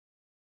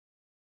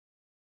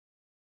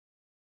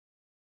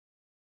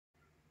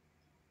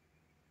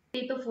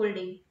Paper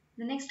folding,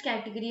 the next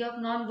category of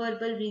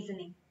non-verbal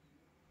reasoning.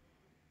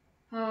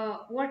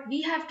 What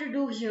we have to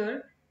do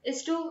here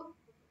is to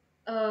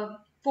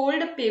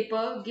fold a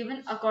paper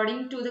given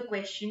according to the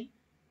question,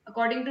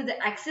 according to the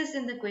axis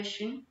in the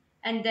question,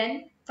 and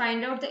then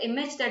find out the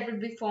image that would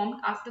be formed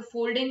after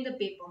folding the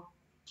paper.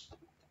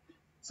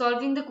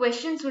 Solving the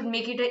questions would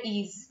make it a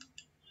ease.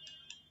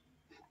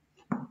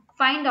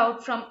 Find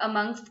out from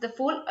amongst the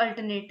four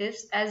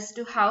alternatives as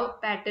to how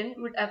pattern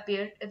would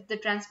appear if the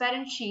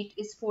transparent sheet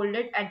is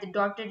folded at the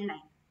dotted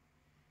line.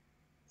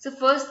 So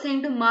first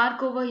thing to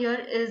mark over here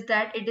is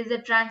that it is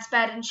a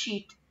transparent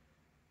sheet.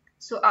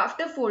 So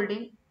after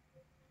folding,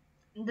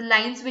 the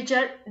lines which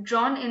are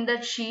drawn in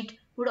that sheet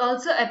would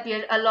also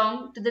appear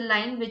along to the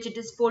line which it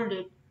is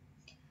folded.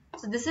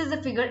 So this is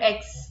the figure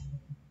X.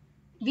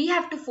 We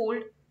have to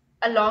fold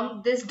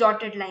along this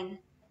dotted line.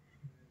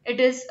 It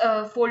is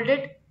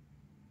folded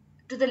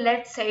to the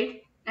left side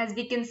as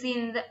we can see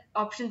in the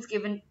options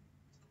given.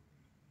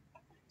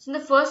 So in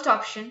the first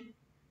option,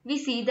 we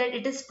see that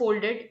it is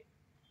folded,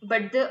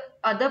 but the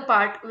other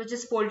part which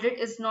is folded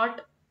is not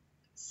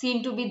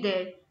seen to be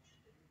there.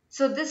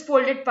 So this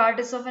folded part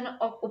is of an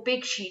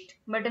opaque sheet,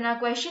 but in our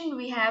question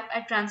we have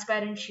a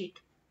transparent sheet.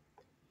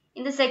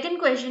 In the second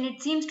question,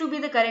 it seems to be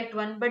the correct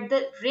one, but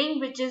the ring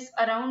which is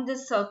around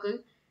this circle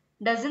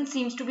doesn't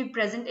seems to be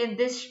present in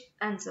this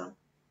answer.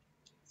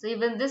 So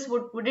even this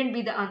wouldn't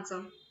be the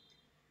answer.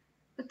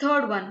 The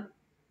third one,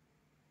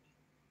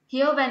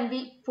 here when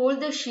we fold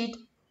the sheet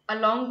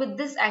along with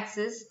this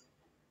axis,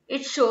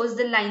 it shows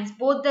the lines,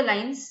 both the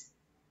lines,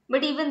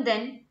 but even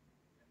then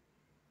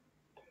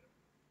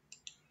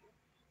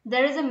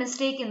there is a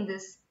mistake in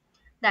this,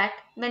 that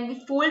when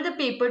we fold the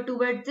paper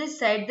towards this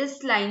side,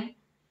 this line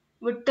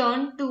would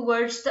turn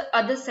towards the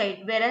other side,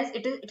 whereas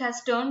it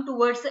has turned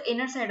towards the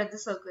inner side of the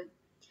circle.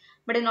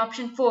 But in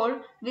option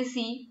 4, we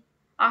see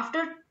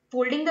after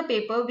folding the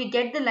paper, we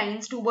get the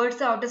lines towards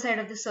the outer side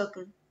of the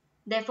circle.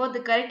 Therefore, the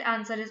correct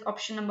answer is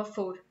option number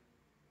 4.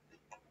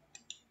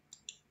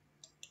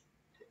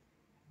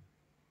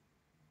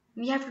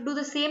 We have to do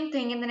the same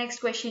thing in the next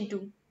question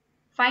too.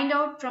 Find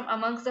out from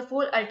amongst the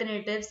four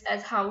alternatives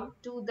as how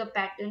to the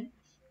pattern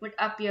would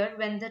appear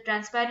when the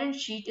transparent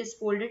sheet is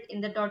folded in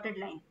the dotted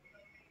line.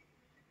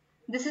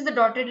 This is the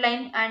dotted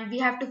line and we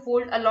have to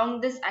fold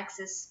along this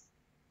axis.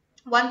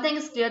 One thing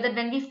is clear, that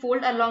when we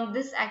fold along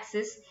this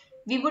axis,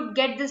 we would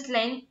get this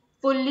line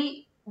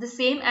fully the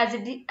same as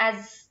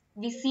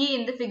we see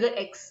in the figure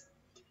X.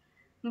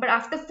 But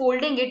after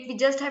folding it, we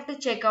just have to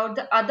check out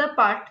the other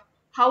part,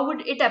 how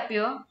would it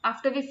appear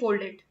after we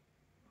fold it.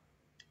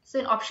 So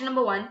in option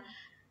number 1,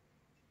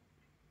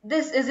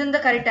 this isn't the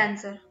correct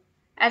answer,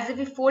 as if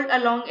we fold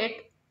along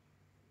it,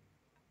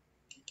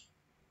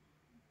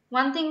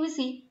 one thing we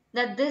see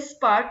that this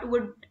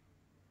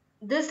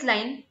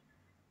line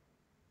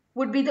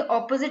would be the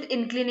opposite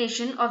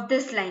inclination of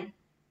this line,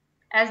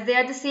 as they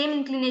are the same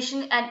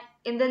inclination and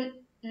in the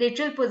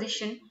lateral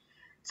position.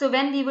 So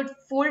when we would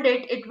fold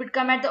it, it would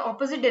come at the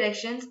opposite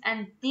directions,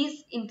 and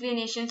these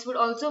inclinations would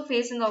also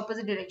face in the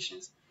opposite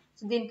directions.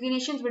 So the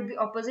inclinations would be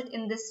opposite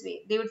in this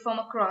way. They would form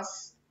a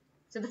cross.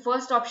 So the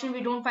first option,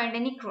 we don't find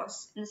any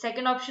cross. In the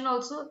second option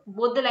also,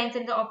 both the lines are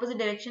in the opposite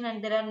direction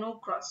and there are no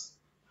cross.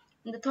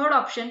 In the third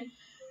option,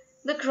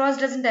 the cross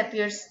doesn't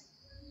appear.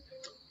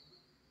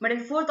 But in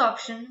fourth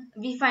option,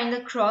 we find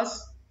the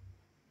cross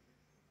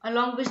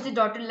along which the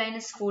dotted line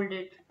is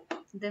folded.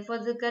 Therefore,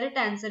 the correct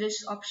answer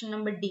is option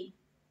number D.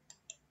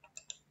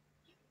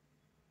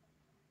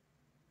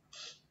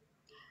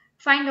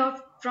 Find out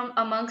from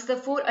amongst the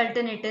four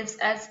alternatives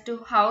as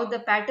to how the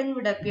pattern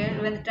would appear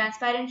when the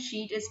transparent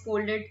sheet is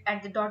folded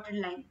at the dotted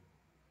line.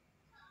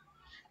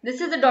 This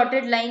is the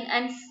dotted line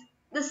and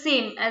the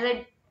same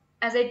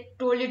as I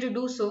told you to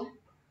do so,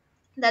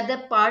 that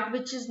the part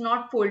which is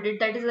not folded,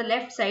 that is the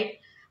left side,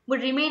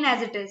 would remain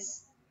as it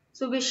is.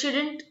 So we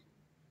shouldn't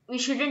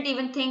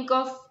even think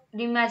of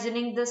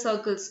reimagining the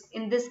circles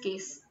in this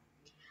case.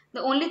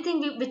 The only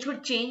thing which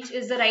would change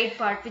is the right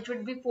part, which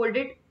would be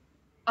folded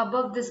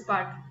above this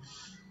part.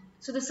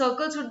 So the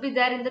circles would be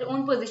there in their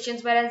own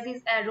positions, whereas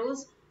these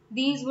arrows,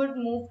 these would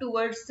move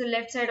towards the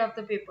left side of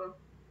the paper.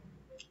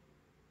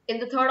 In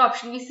the third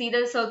option, we see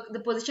that the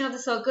position of the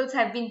circles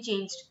have been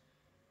changed.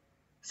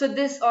 So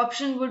this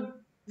option would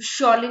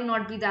surely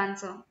not be the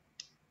answer.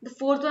 The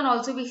fourth one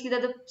also, we see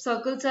that the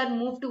circles are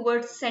moved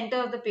towards the center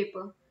of the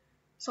paper.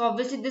 So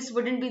obviously this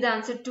wouldn't be the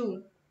answer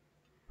too.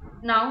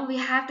 Now we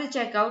have to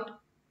check out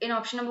in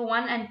option number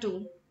 1 and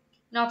 2.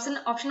 In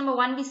option number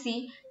 1, we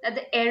see that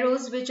the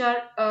arrows which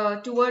are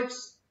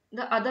towards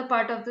the other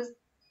part of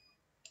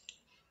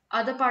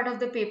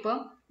the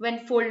paper,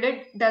 when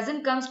folded,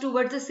 doesn't comes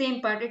towards the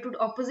same part. It would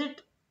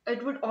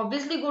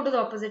obviously go to the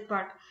opposite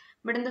part.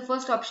 But in the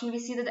first option, we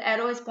see that the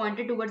arrow is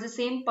pointed towards the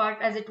same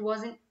part as it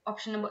was in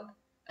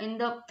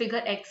the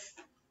figure X.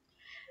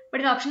 But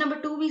in option number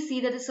 2, we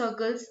see that the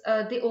circles,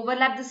 they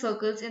overlap the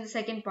circles in the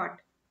second part.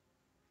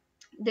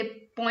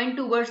 They point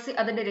towards the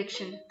other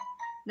direction.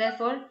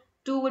 Therefore,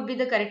 2 would be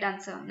the correct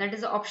answer. That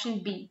is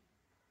option B.